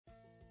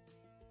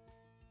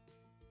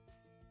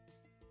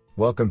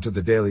Welcome to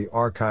the Daily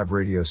Archive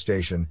radio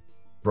station,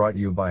 brought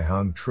you by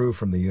Hung Tru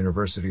from the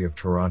University of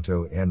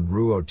Toronto and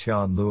Ruo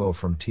Tian Luo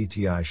from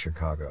TTI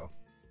Chicago.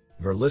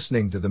 You're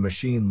listening to the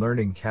Machine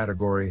Learning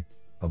category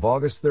of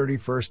August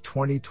 31,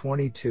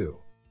 2022.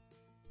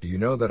 Do you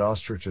know that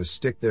ostriches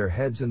stick their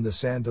heads in the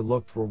sand to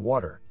look for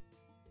water?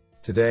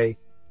 Today,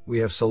 we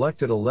have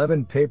selected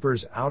 11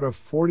 papers out of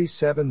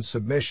 47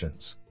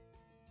 submissions.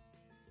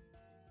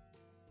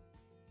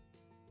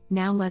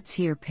 Now let's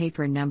hear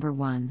paper number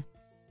 1.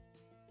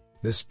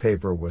 This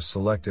paper was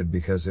selected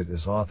because it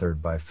is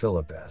authored by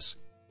Philip S.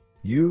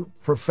 Yu,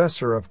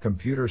 Professor of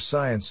Computer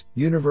Science,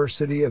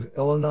 University of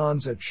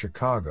Illinois at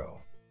Chicago.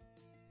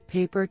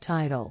 Paper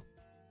title: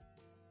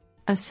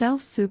 A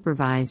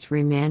self-supervised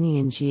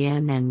Riemannian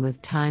GNN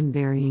with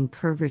time-varying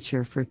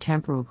curvature for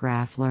temporal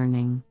graph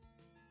learning.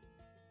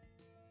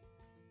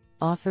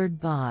 Authored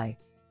by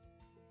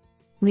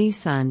Li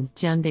Sun,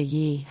 Junda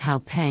Yi, Hao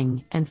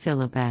Peng, and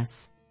Philip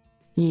S.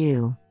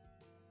 Yu.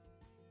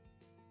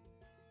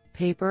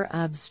 Paper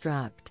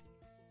abstract: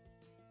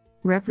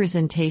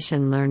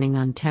 Representation learning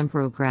on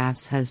temporal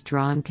graphs has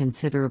drawn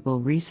considerable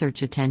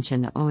research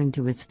attention owing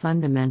to its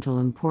fundamental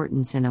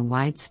importance in a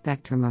wide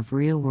spectrum of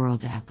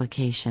real-world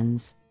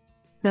applications.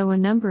 Though a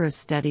number of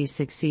studies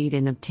succeed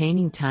in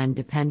obtaining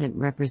time-dependent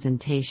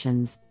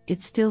representations,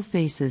 it still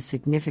faces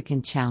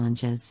significant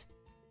challenges.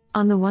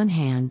 On the one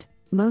hand,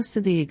 most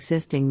of the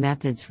existing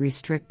methods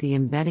restrict the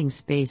embedding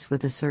space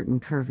with a certain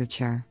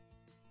curvature.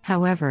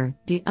 However,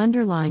 the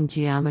underlying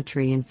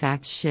geometry in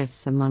fact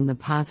shifts among the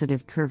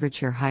positive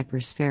curvature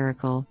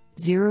hyperspherical,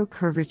 zero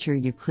curvature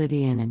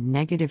Euclidean and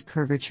negative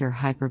curvature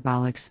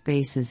hyperbolic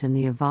spaces in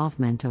the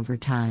evolvement over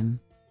time.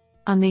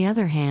 On the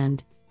other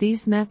hand,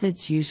 these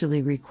methods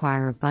usually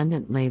require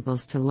abundant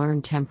labels to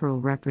learn temporal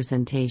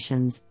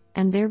representations,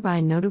 and thereby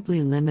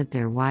notably limit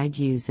their wide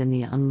use in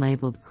the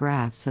unlabeled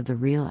graphs of the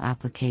real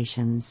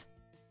applications.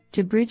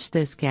 To bridge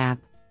this gap,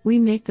 we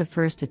make the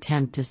first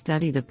attempt to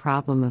study the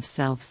problem of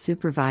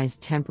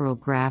self-supervised temporal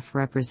graph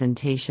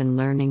representation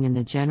learning in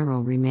the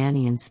general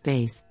Riemannian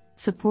space,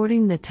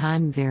 supporting the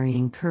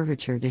time-varying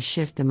curvature to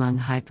shift among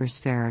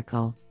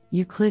hyperspherical,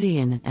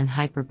 Euclidean and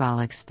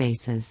hyperbolic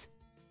spaces.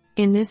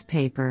 In this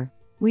paper,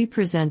 we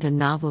present a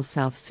novel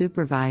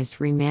self-supervised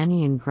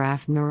Riemannian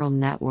graph neural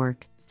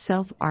network,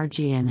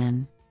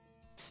 SELF-RGNN.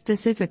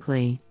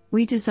 Specifically,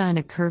 we design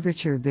a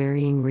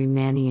curvature-varying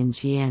Riemannian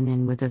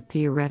GNN with a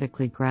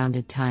theoretically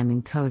grounded time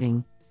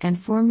encoding, and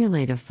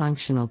formulate a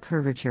functional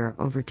curvature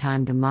over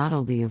time to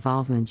model the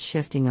evolvement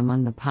shifting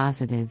among the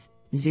positive,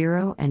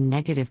 zero and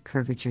negative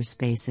curvature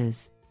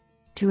spaces.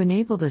 To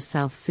enable the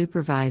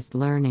self-supervised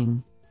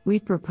learning, we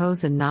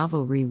propose a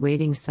novel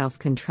reweighting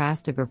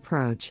self-contrastive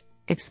approach,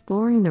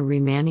 exploring the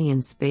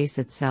Riemannian space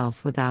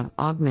itself without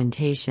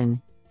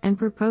augmentation, and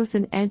propose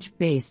an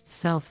edge-based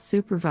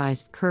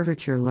self-supervised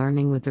curvature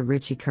learning with the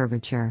Ricci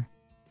curvature.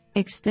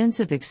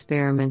 Extensive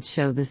experiments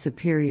show the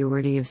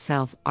superiority of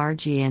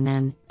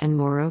SELF-RGNN, and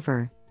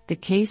moreover, the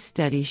case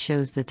study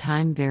shows the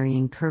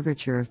time-varying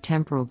curvature of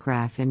temporal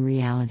graph in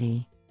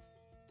reality.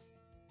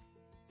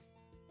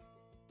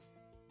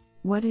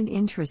 What an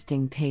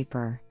interesting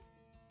paper.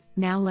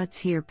 Now let's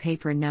hear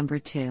paper number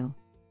 2.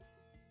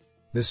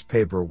 This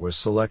paper was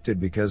selected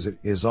because it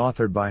is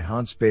authored by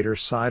Hans-Peter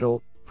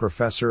Seidel,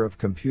 Professor of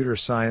Computer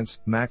Science,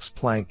 Max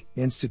Planck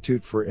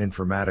Institute for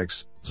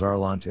Informatics,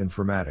 Saarland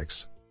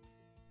Informatics.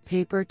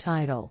 Paper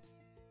title: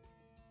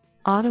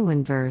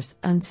 Autoinverse,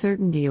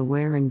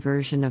 uncertainty-aware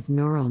inversion of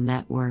neural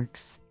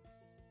networks.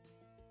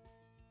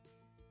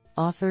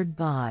 Authored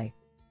by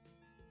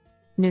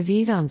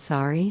Naveed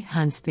Ansari,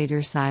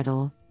 Hans-Peter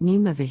Seidel,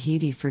 Nima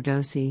Vahidi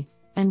Ferdowsi,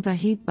 and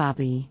Vahid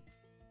Babi.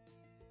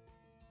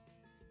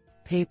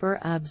 Paper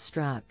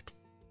abstract: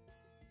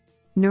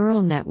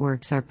 Neural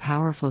networks are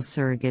powerful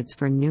surrogates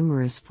for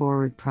numerous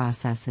forward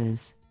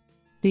processes.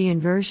 The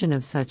inversion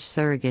of such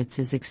surrogates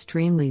is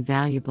extremely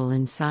valuable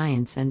in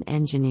science and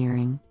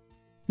engineering.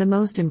 The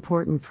most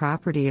important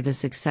property of a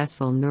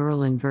successful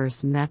neural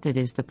inverse method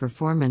is the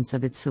performance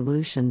of its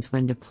solutions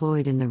when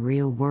deployed in the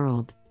real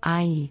world,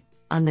 i.e.,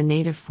 on the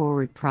native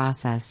forward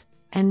process,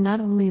 and not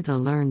only the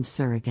learned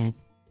surrogate.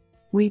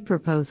 We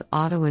propose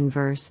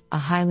autoinverse, a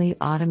highly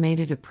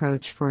automated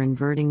approach for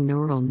inverting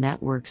neural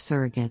network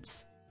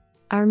surrogates.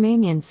 Our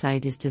main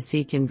insight is to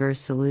seek inverse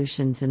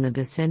solutions in the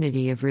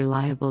vicinity of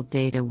reliable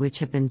data which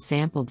have been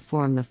sampled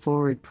from the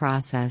forward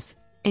process,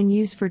 and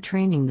used for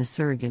training the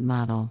surrogate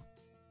model.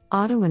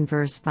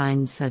 Autoinverse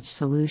finds such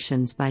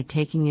solutions by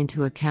taking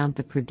into account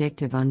the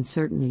predictive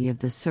uncertainty of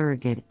the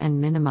surrogate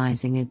and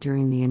minimizing it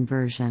during the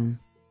inversion.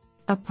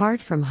 Apart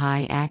from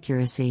high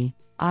accuracy,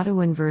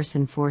 autoinverse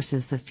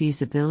enforces the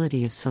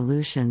feasibility of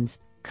solutions,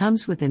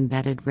 comes with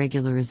embedded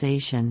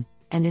regularization,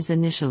 and is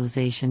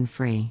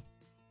initialization-free.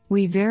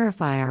 We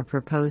verify our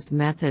proposed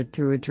method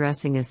through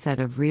addressing a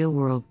set of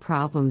real-world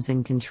problems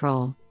in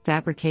control,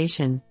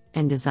 fabrication,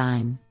 and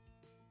design.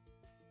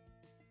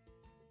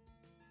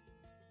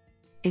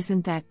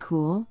 Isn't that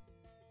cool?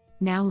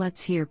 Now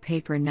let's hear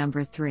paper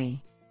number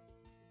 3.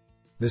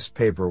 This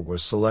paper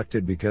was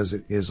selected because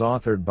it is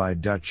authored by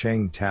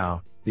Dacheng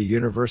Tao, The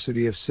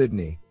University of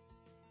Sydney.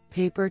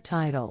 Paper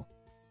title: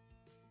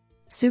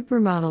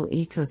 Supermodel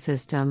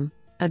Ecosystem,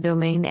 a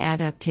Domain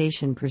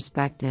Adaptation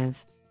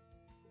Perspective.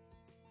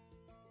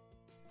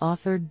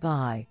 Authored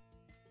by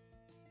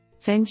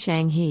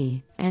Fengsheng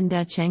He and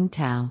Dacheng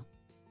Tao.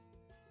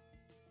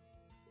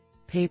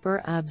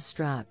 Paper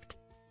abstract: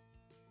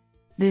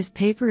 This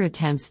paper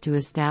attempts to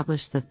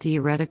establish the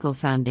theoretical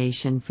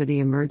foundation for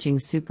the emerging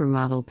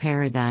supermodel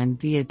paradigm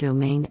via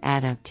domain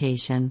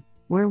adaptation,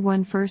 where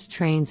one first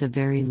trains a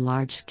very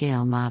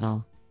large-scale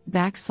model, /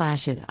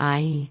 it,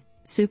 i.e.,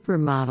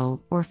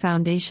 supermodel or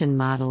foundation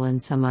model in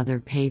some other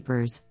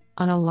papers,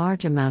 on a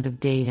large amount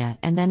of data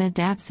and then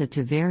adapts it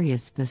to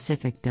various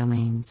specific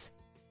domains.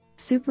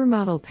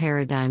 Supermodel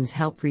paradigms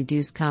help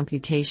reduce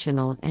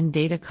computational and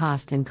data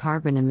cost and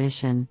carbon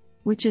emission,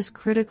 which is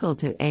critical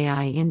to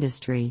AI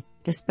industry,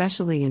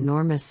 especially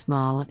enormous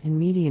small and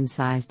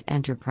medium-sized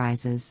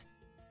enterprises.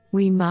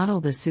 We model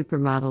the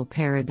supermodel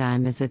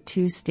paradigm as a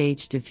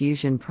two-stage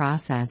diffusion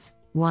process.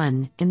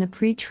 1. In the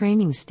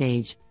pre-training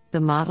stage,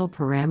 the model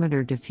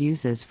parameter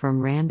diffuses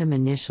from random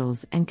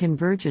initials and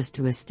converges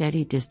to a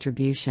steady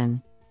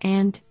distribution,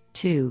 and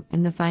 2.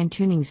 In the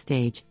fine-tuning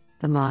stage,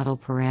 the model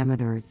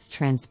parameter is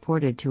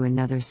transported to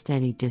another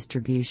steady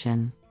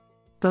distribution.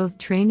 Both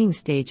training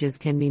stages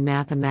can be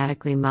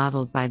mathematically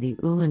modeled by the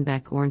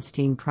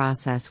Uhlenbeck-Ornstein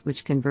process,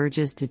 which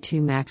converges to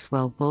two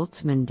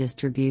Maxwell-Boltzmann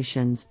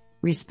distributions,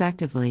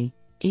 respectively,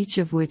 each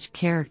of which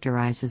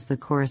characterizes the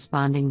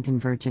corresponding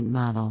convergent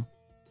model.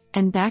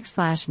 And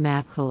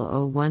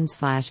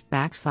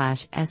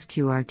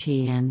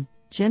 \mathcal01/\sqrtn,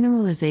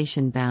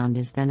 generalization bound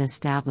is then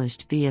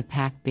established via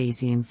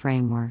Pack-Bayesian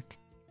framework.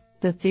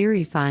 The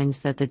theory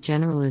finds that the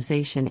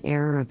generalization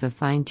error of the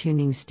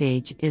fine-tuning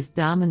stage is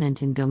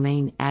dominant in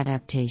domain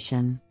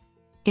adaptation.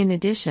 In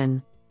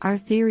addition, our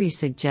theory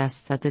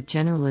suggests that the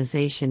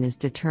generalization is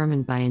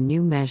determined by a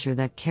new measure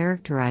that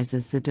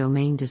characterizes the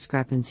domain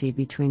discrepancy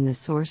between the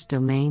source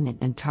domain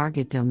and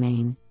target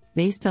domain,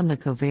 based on the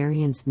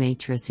covariance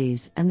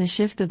matrices and the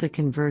shift of the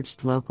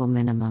converged local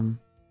minimum.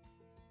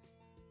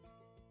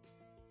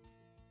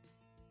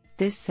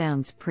 This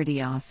sounds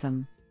pretty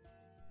awesome.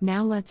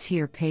 Now let's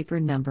hear paper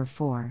number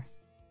 4.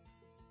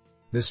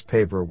 This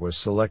paper was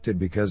selected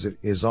because it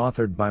is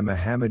authored by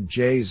Mohammed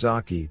J.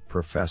 Zaki,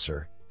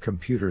 Professor,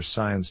 Computer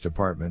Science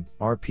Department,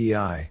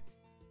 RPI.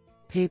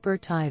 Paper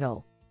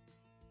title: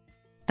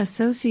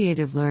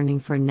 Associative Learning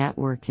for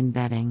Network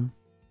Embedding.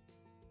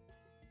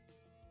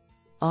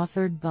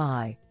 Authored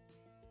by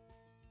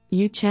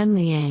Yuchen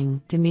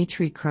Liang,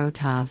 Dmitry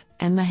Krotov,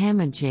 and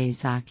Mohammed J.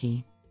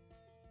 Zaki.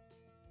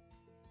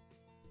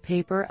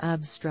 Paper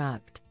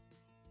abstract: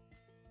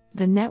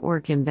 The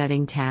network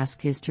embedding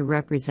task is to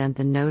represent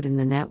the node in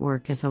the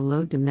network as a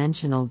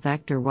low-dimensional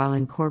vector while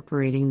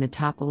incorporating the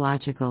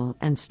topological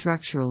and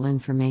structural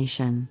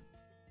information.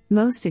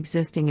 Most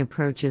existing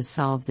approaches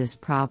solve this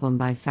problem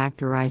by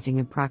factorizing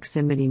a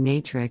proximity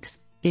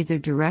matrix, either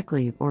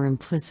directly or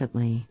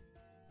implicitly.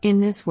 In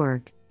this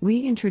work,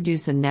 we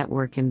introduce a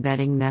network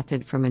embedding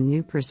method from a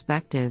new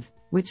perspective,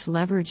 which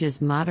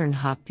leverages modern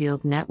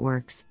Hopfield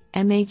networks,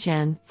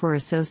 MHN, for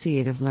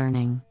associative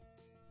learning.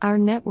 Our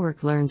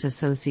network learns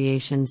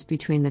associations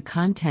between the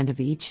content of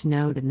each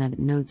node and that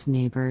node's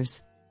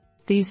neighbors.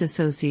 These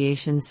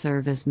associations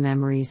serve as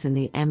memories in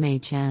the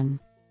MHN.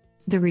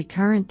 The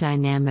recurrent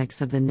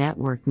dynamics of the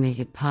network make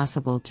it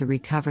possible to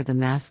recover the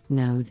masked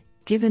node,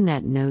 given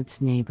that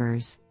node's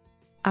neighbors.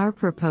 Our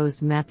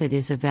proposed method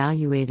is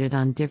evaluated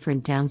on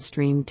different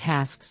downstream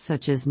tasks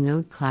such as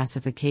node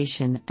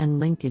classification and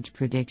linkage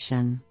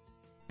prediction.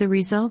 The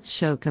results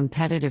show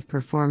competitive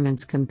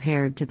performance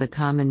compared to the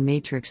common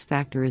matrix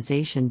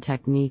factorization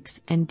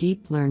techniques and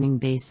deep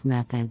learning-based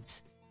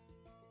methods.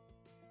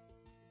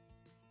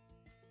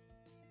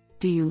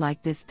 Do you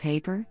like this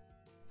paper?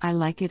 I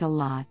like it a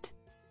lot.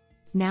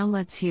 Now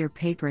let's hear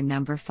paper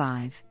number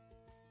 5.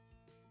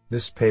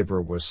 This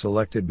paper was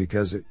selected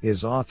because it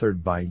is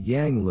authored by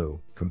Yang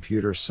Liu,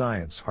 Computer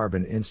Science,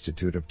 Harbin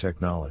Institute of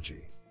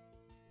Technology.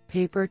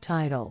 Paper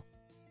title: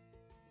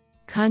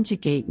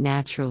 Conjugate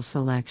Natural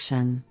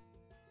Selection.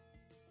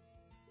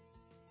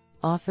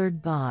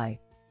 Authored by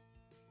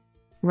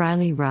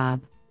Riley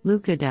Robb,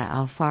 Luca de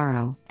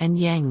Alfaro, and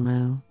Yang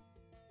Liu.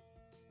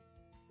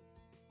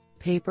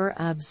 Paper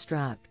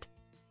abstract: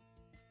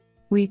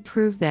 We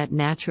prove that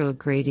natural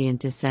gradient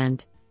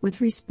descent, with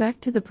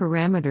respect to the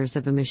parameters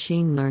of a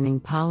machine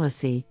learning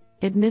policy,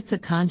 admits a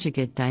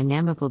conjugate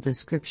dynamical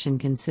description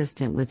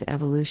consistent with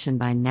evolution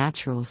by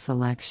natural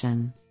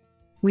selection.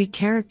 We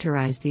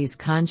characterize these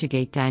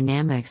conjugate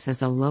dynamics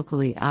as a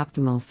locally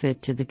optimal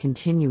fit to the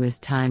continuous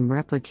time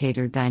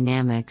replicator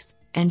dynamics,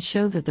 and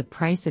show that the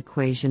price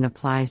equation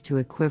applies to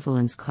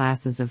equivalence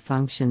classes of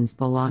functions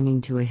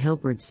belonging to a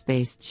Hilbert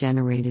space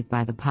generated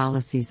by the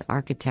policy's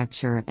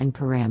architecture and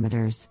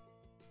parameters.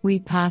 We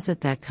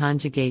posit that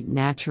conjugate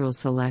natural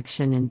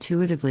selection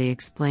intuitively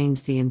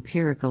explains the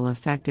empirical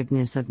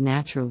effectiveness of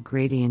natural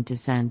gradient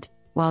descent,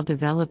 while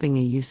developing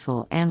a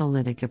useful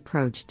analytic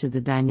approach to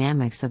the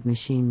dynamics of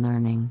machine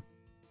learning.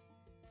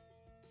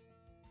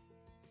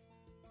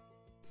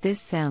 This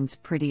sounds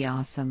pretty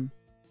awesome.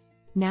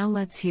 Now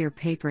let's hear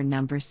paper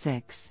number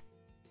 6.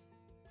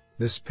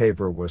 This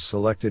paper was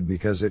selected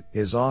because it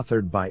is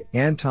authored by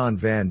Anton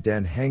van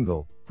den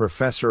Hengel,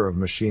 Professor of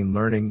Machine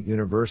Learning,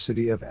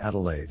 University of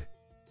Adelaide.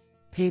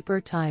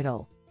 Paper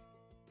title: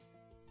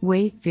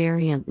 Weight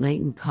Variant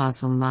Latent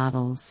Causal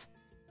Models.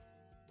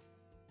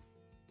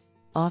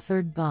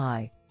 Authored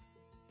by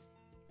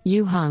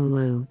Yuhong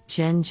Liu,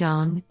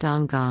 Zhenjiang,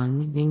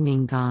 Donggong,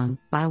 Mingming Gong,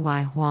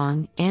 Baiwai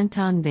Huang,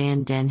 Anton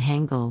van den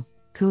Hengel,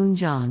 Kun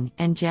Zhang,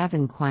 and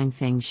Javin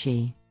Quinfeng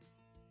Shi.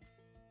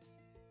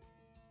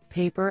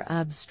 Paper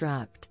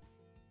abstract: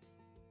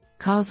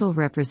 Causal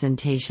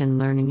representation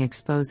learning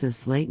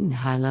exposes latent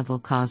high-level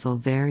causal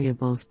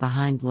variables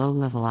behind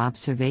low-level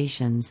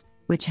observations,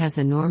 which has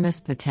enormous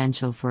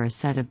potential for a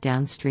set of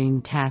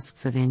downstream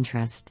tasks of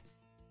interest.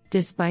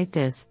 Despite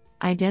this,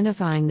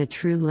 identifying the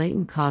true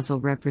latent causal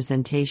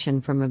representation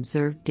from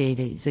observed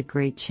data is a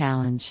great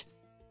challenge.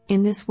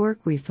 In this work,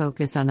 we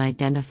focus on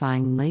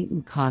identifying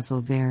latent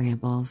causal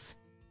variables.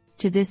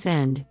 To this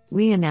end,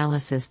 we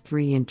analyze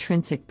 3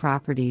 intrinsic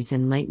properties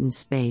in latent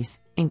space,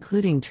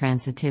 including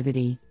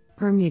transitivity,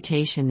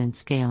 permutation, and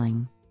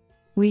scaling.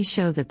 We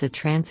show that the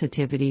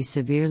transitivity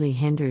severely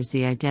hinders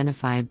the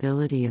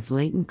identifiability of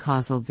latent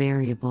causal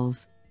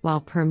variables, while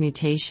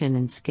permutation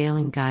and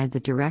scaling guide the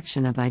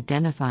direction of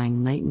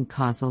identifying latent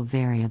causal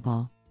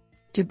variable.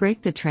 To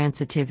break the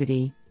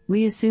transitivity,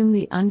 we assume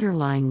the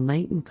underlying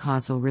latent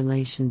causal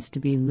relations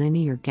to be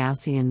linear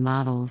Gaussian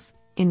models,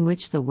 in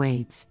which the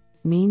weights,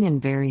 mean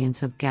and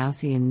variance of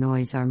Gaussian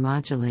noise are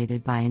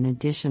modulated by an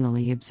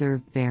additionally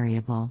observed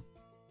variable.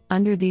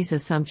 Under these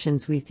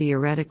assumptions, we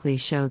theoretically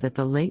show that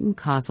the latent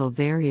causal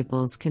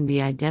variables can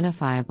be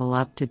identifiable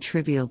up to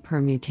trivial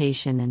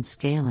permutation and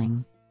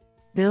scaling.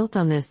 Built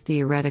on this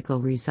theoretical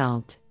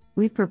result,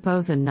 we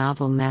propose a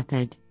novel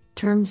method,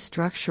 termed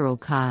structural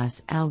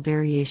cause-al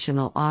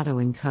variational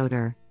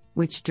autoencoder,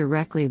 which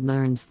directly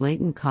learns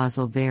latent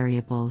causal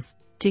variables,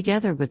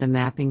 together with a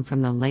mapping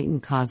from the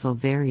latent causal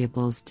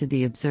variables to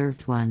the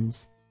observed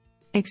ones.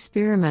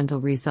 Experimental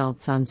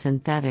results on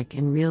synthetic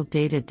and real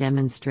data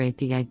demonstrate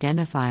the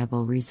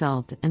identifiable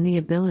result and the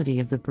ability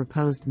of the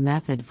proposed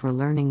method for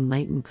learning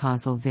latent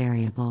causal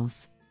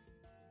variables.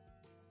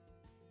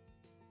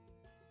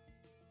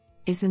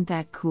 Isn't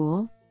that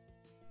cool?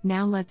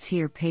 Now let's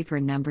hear paper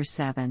number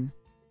 7.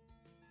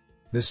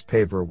 This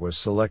paper was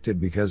selected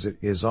because it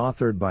is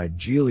authored by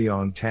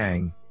Jiliang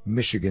Tang,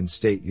 Michigan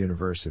State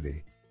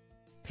University.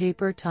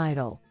 Paper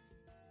title: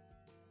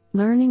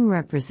 Learning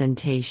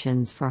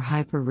Representations for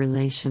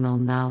Hyperrelational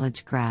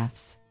Knowledge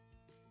Graphs.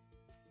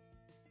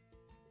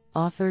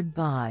 Authored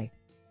by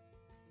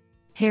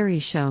Harry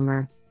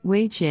Schomer,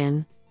 Wei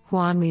Jin,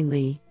 Huanhui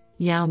Li,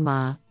 Yao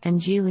Ma, and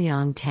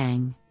Jiliang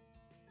Tang.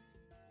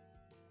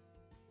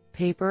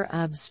 Paper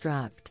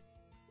abstract: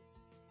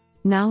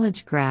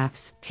 Knowledge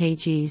graphs,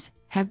 KGs,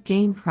 have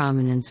gained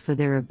prominence for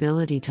their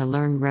ability to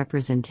learn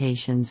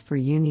representations for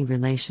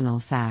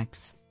unirelational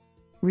facts.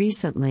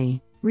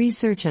 Recently,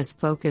 research has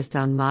focused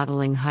on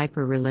modeling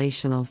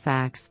hyperrelational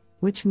facts,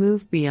 which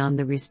move beyond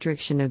the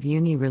restriction of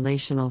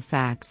unirelational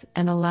facts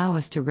and allow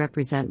us to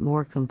represent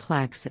more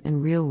complex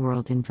and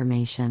real-world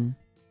information.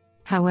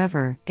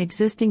 However,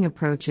 existing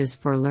approaches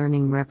for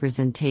learning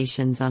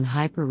representations on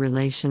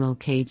hyperrelational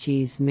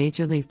KGs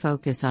majorly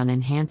focus on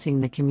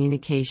enhancing the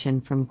communication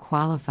from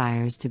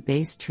qualifiers to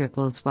base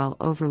triples while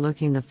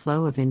overlooking the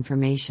flow of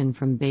information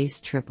from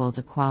base triple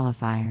to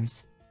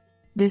qualifiers.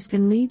 This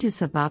can lead to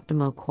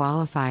suboptimal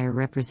qualifier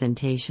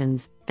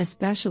representations,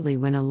 especially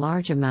when a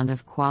large amount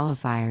of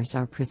qualifiers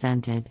are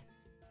presented.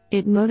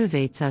 It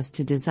motivates us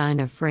to design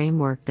a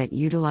framework that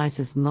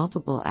utilizes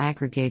multiple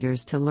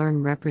aggregators to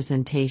learn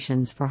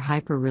representations for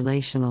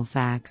hyperrelational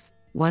facts,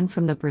 one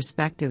from the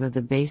perspective of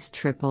the base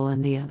triple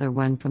and the other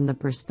one from the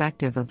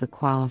perspective of the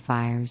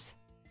qualifiers.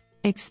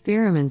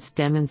 Experiments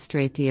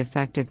demonstrate the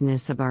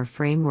effectiveness of our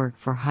framework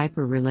for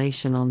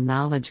hyperrelational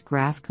knowledge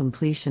graph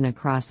completion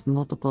across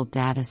multiple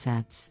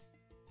datasets.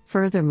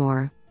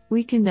 Furthermore,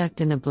 we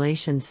conduct an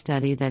ablation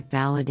study that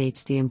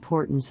validates the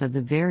importance of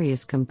the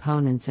various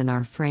components in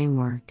our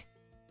framework.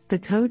 The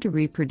code to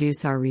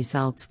reproduce our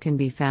results can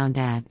be found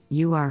at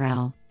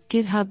URL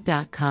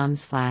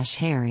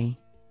github.com/Harry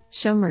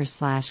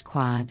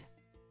Schomer/quad.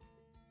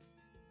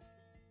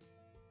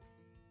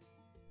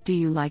 Do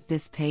you like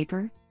this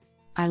paper?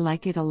 I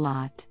like it a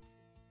lot.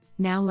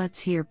 Now let's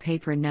hear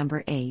paper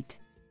number 8.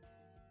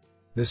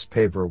 This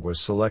paper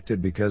was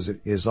selected because it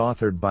is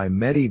authored by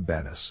Mehdi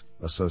Benes,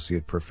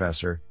 Associate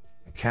Professor,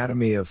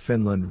 Academy of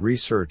Finland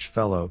Research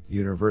Fellow,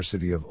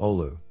 University of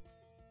Oulu.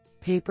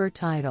 Paper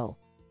title: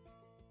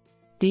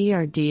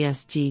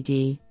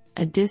 DRDSGD,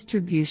 a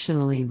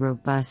distributionally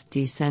robust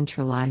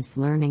decentralized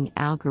learning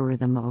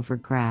algorithm over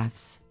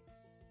graphs.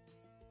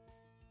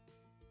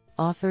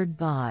 Authored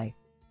by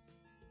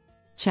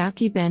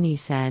Chowki Beni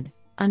said,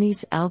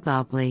 Anis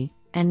El-Gabli,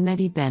 and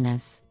Mehdi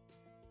Benes.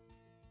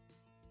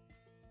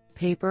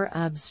 Paper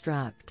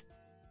abstract: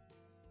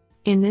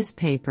 In this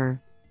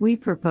paper, We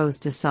propose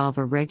to solve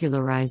a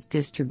regularized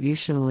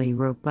distributionally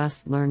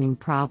robust learning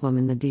problem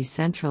in the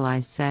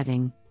decentralized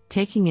setting,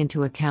 taking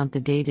into account the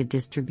data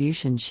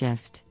distribution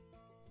shift.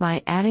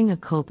 By adding a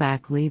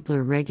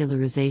Kullback-Leibler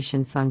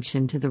regularization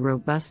function to the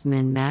robust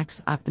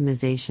min-max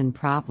optimization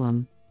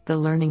problem, the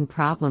learning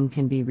problem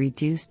can be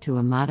reduced to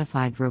a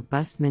modified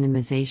robust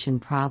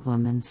minimization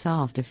problem and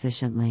solved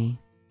efficiently.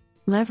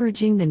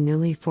 Leveraging the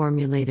newly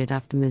formulated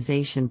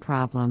optimization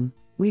problem,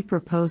 we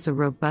propose a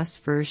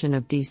robust version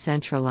of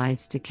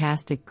decentralized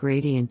stochastic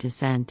gradient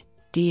descent,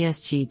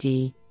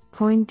 DSGD,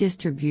 coined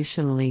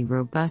distributionally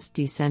robust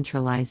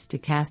decentralized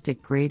stochastic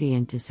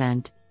gradient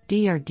descent,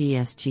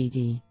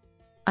 DRDSGD.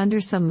 Under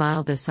some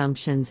mild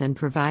assumptions and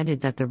provided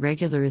that the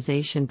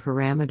regularization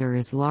parameter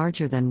is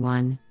larger than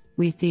 1,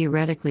 we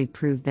theoretically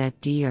prove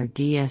that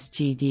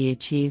DRDSGD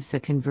achieves a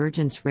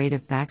convergence rate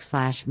of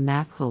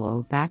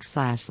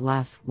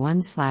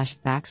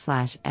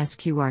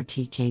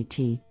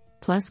 \mathcal_left1/\sqrtkt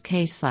plus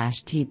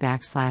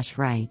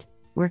k/t\right,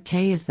 where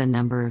k is the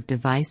number of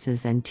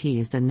devices and t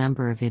is the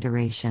number of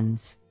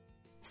iterations.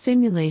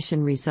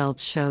 Simulation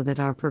results show that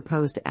our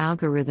proposed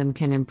algorithm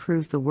can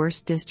improve the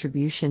worst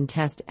distribution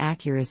test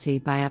accuracy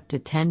by up to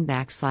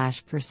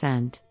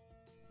 10%.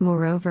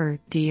 Moreover,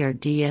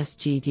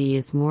 DRDSGD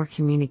is more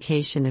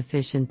communication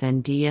efficient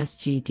than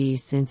DSGD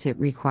since it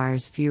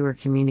requires fewer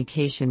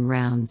communication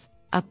rounds,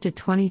 up to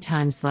 20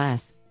 times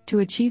less, to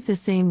achieve the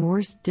same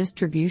worst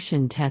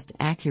distribution test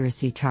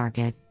accuracy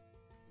target.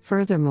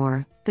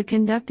 Furthermore, the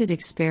conducted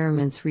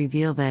experiments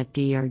reveal that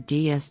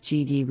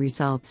DRDSGD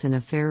results in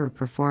a fairer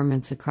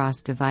performance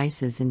across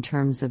devices in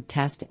terms of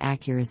test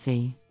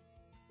accuracy.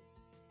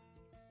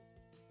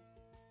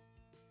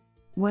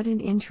 What an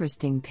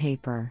interesting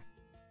paper!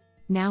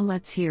 Now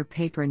let's hear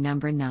paper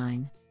number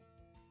 9.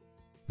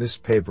 This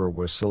paper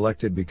was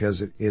selected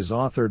because it is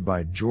authored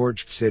by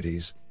George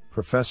Ksitis,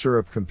 Professor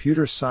of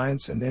Computer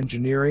Science and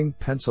Engineering,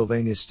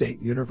 Pennsylvania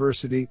State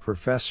University,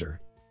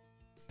 Professor.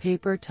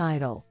 Paper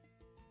title: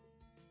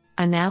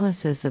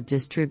 Analysis of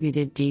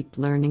Distributed Deep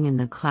Learning in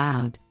the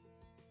Cloud.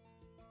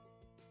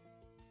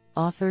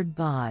 Authored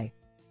by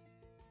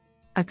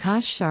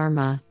Akash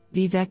Sharma,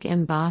 Vivek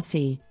M.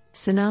 Basi,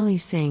 Sonali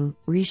Singh,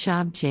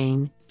 Rishabh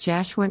Jain,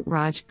 Jashwant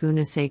Raj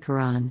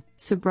Gunasekaran,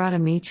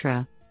 Subrata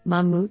Mitra,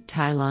 Mahmood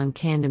Tailon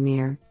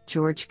Kandamir,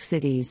 George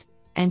Ksitis,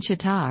 and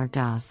Chata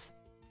Das.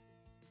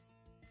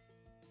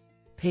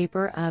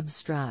 Paper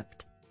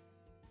abstract: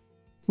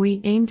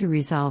 We aim to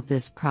resolve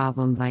this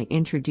problem by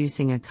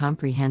introducing a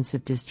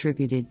comprehensive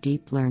distributed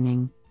deep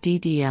learning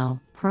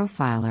 (DDL)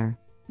 profiler,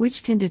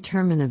 which can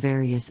determine the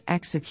various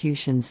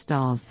execution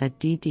stalls that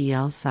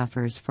DDL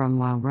suffers from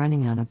while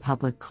running on a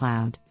public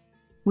cloud.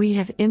 We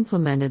have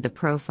implemented the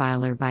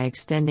profiler by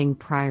extending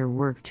prior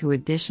work to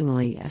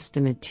additionally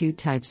estimate 2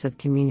 types of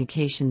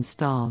communication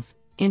stalls,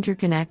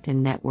 interconnect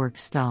and network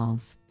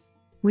stalls.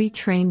 We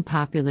train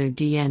popular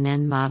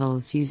DNN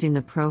models using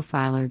the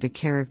profiler to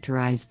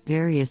characterize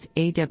various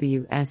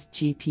AWS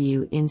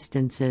GPU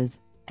instances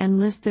and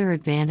list their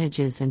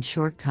advantages and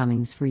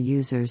shortcomings for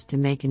users to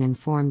make an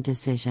informed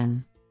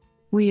decision.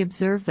 We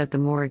observe that the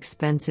more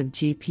expensive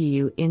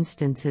GPU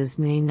instances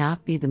may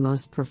not be the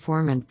most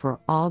performant for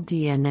all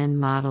DNN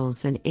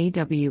models, and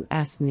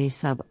AWS may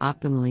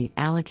suboptimally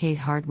allocate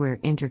hardware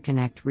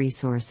interconnect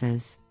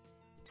resources.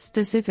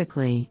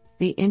 Specifically,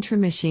 the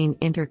intra-machine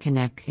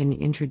interconnect can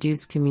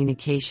introduce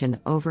communication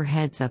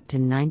overheads up to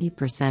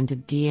 90%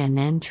 of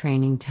DNN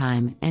training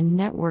time, and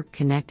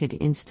network-connected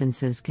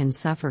instances can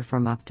suffer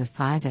from up to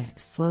 5x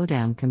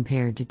slowdown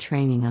compared to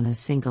training on a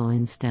single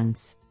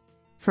instance.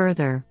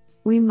 Further,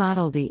 we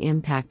model the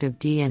impact of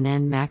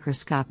DNN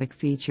macroscopic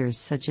features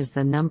such as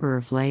the number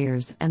of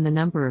layers and the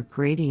number of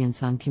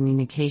gradients on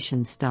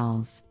communication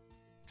stalls.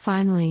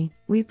 Finally,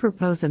 we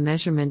propose a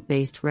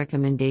measurement-based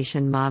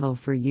recommendation model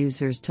for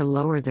users to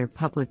lower their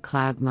public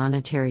cloud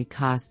monetary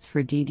costs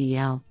for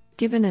DDL,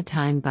 given a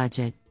time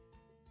budget.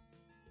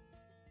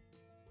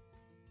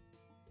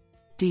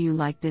 Do you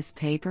like this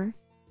paper?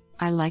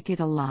 I like it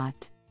a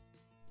lot.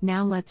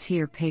 Now let's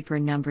hear paper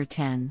number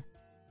 10.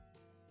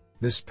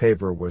 This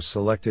paper was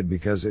selected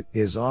because it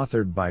is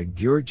authored by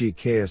György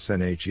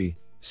Kayaszenécsi,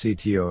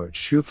 CTO at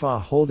Schufa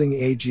Holding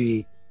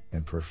AG,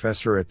 and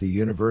professor at the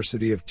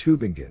University of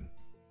Tübingen.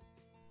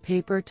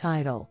 Paper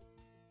title: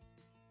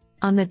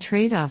 On the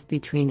trade-off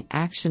between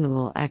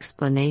actionable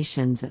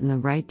explanations and the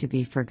right to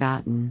be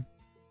forgotten.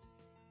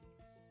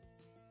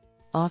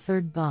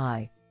 Authored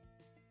by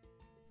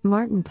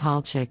Martin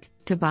Palchik,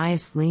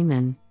 Tobias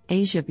Lehman,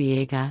 Asia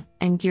Biega,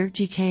 and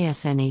György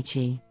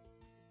Kayaszenécsi.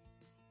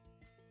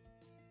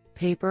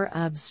 Paper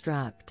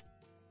abstract: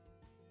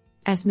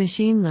 As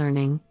machine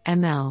learning,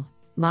 ML,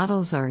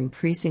 models are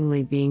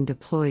increasingly being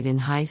deployed in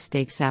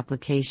high-stakes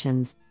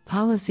applications,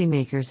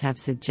 policymakers have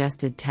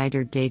suggested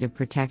tighter data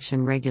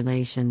protection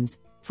regulations,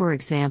 for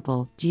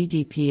example,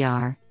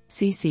 GDPR,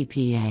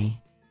 CCPA.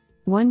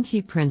 One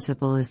key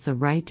principle is the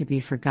right to be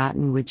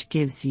forgotten, which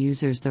gives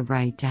users the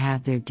right to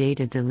have their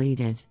data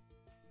deleted.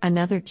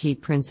 Another key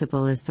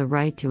principle is the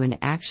right to an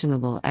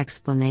actionable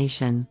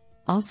explanation,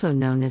 also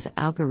known as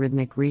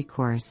algorithmic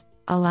recourse,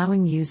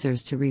 allowing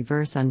users to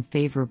reverse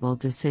unfavorable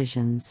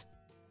decisions.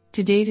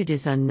 To date, it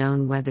is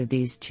unknown whether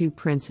these two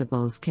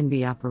principles can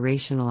be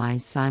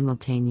operationalized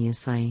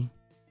simultaneously.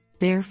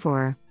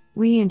 Therefore,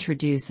 we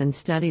introduce and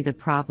study the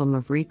problem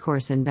of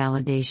recourse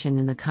invalidation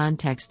in the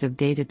context of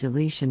data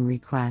deletion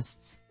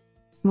requests.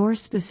 More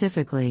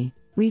specifically,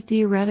 we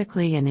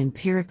theoretically and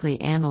empirically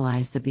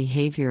analyze the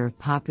behavior of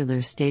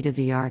popular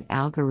state-of-the-art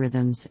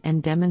algorithms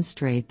and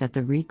demonstrate that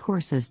the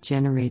recourses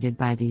generated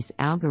by these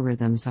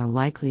algorithms are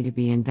likely to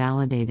be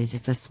invalidated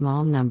if a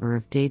small number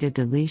of data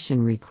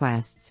deletion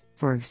requests,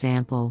 for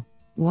example,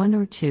 1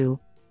 or 2,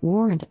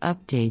 warrant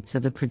updates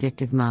of the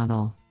predictive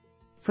model.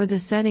 For the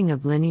setting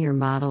of linear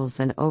models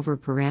and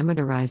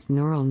over-parameterized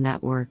neural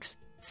networks,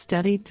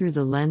 studied through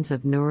the lens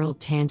of neural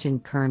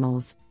tangent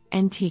kernels,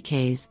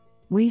 NTKs,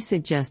 we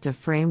suggest a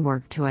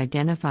framework to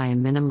identify a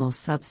minimal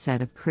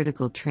subset of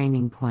critical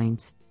training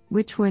points,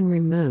 which when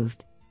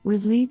removed,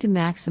 would lead to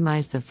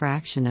maximize the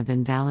fraction of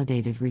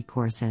invalidated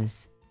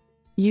recourses.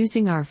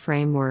 Using our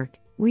framework,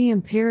 we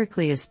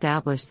empirically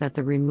establish that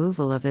the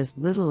removal of as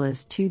little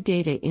as 2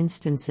 data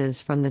instances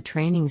from the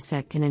training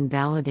set can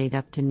invalidate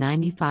up to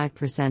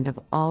 95% of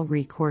all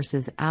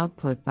recourses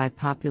output by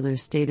popular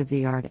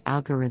state-of-the-art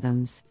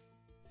algorithms.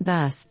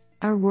 Thus,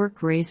 our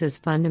work raises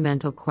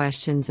fundamental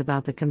questions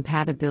about the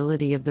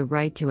compatibility of the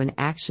right to an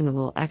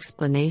actionable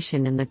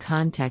explanation in the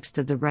context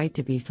of the right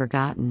to be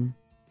forgotten.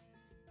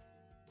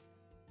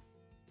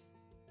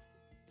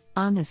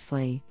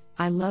 Honestly,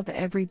 I love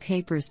every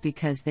papers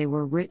because they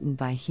were written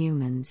by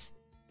humans.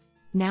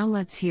 Now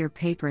let's hear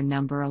paper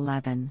number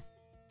 11.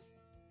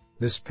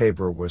 This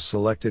paper was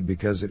selected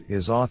because it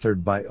is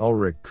authored by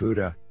Ulrich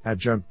Kuda,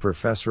 Adjunct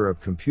Professor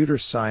of Computer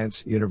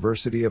Science,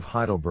 University of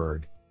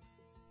Heidelberg.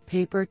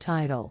 Paper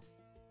title: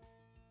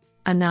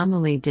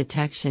 Anomaly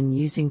Detection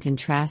Using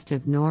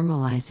Contrastive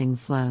Normalizing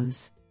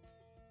Flows.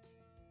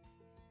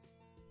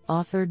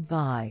 Authored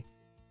by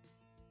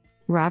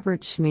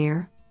Robert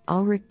Schmier,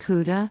 Ulrich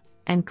Kuda,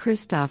 and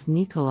Christoph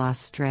Nikolaus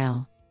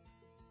Strahl.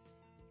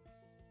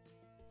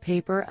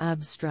 Paper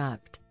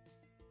abstract: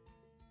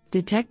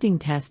 Detecting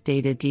test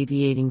data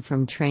deviating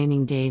from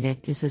training data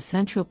is a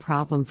central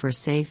problem for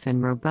safe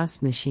and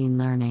robust machine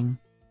learning.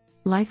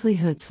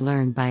 Likelihoods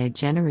learned by a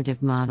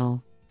generative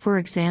model, for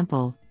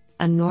example,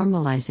 a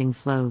normalizing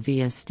flow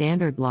via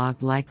standard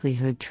log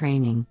likelihood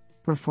training,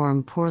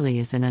 perform poorly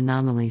as an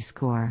anomaly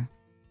score.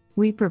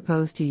 We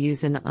propose to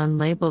use an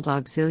unlabeled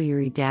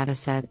auxiliary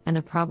dataset and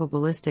a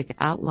probabilistic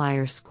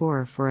outlier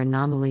score for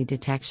anomaly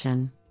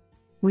detection.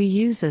 We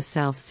use a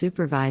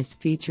self-supervised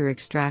feature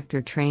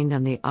extractor trained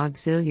on the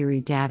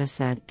auxiliary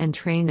dataset and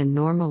train a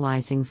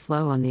normalizing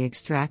flow on the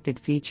extracted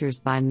features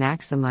by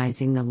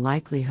maximizing the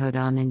likelihood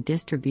on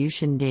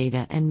in-distribution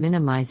data and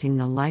minimizing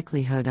the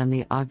likelihood on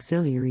the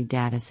auxiliary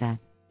dataset.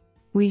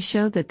 We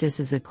show that this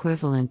is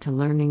equivalent to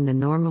learning the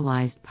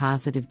normalized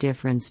positive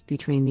difference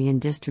between the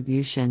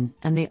in-distribution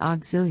and the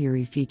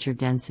auxiliary feature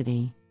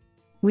density.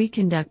 We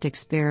conduct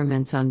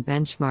experiments on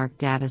benchmark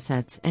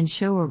datasets and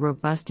show a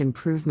robust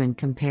improvement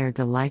compared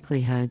to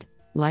likelihood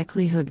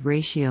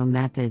ratio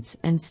methods,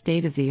 and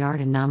state-of-the-art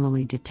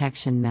anomaly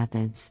detection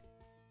methods.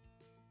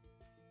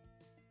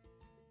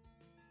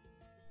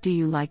 Do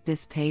you like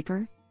this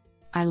paper?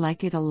 I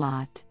like it a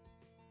lot.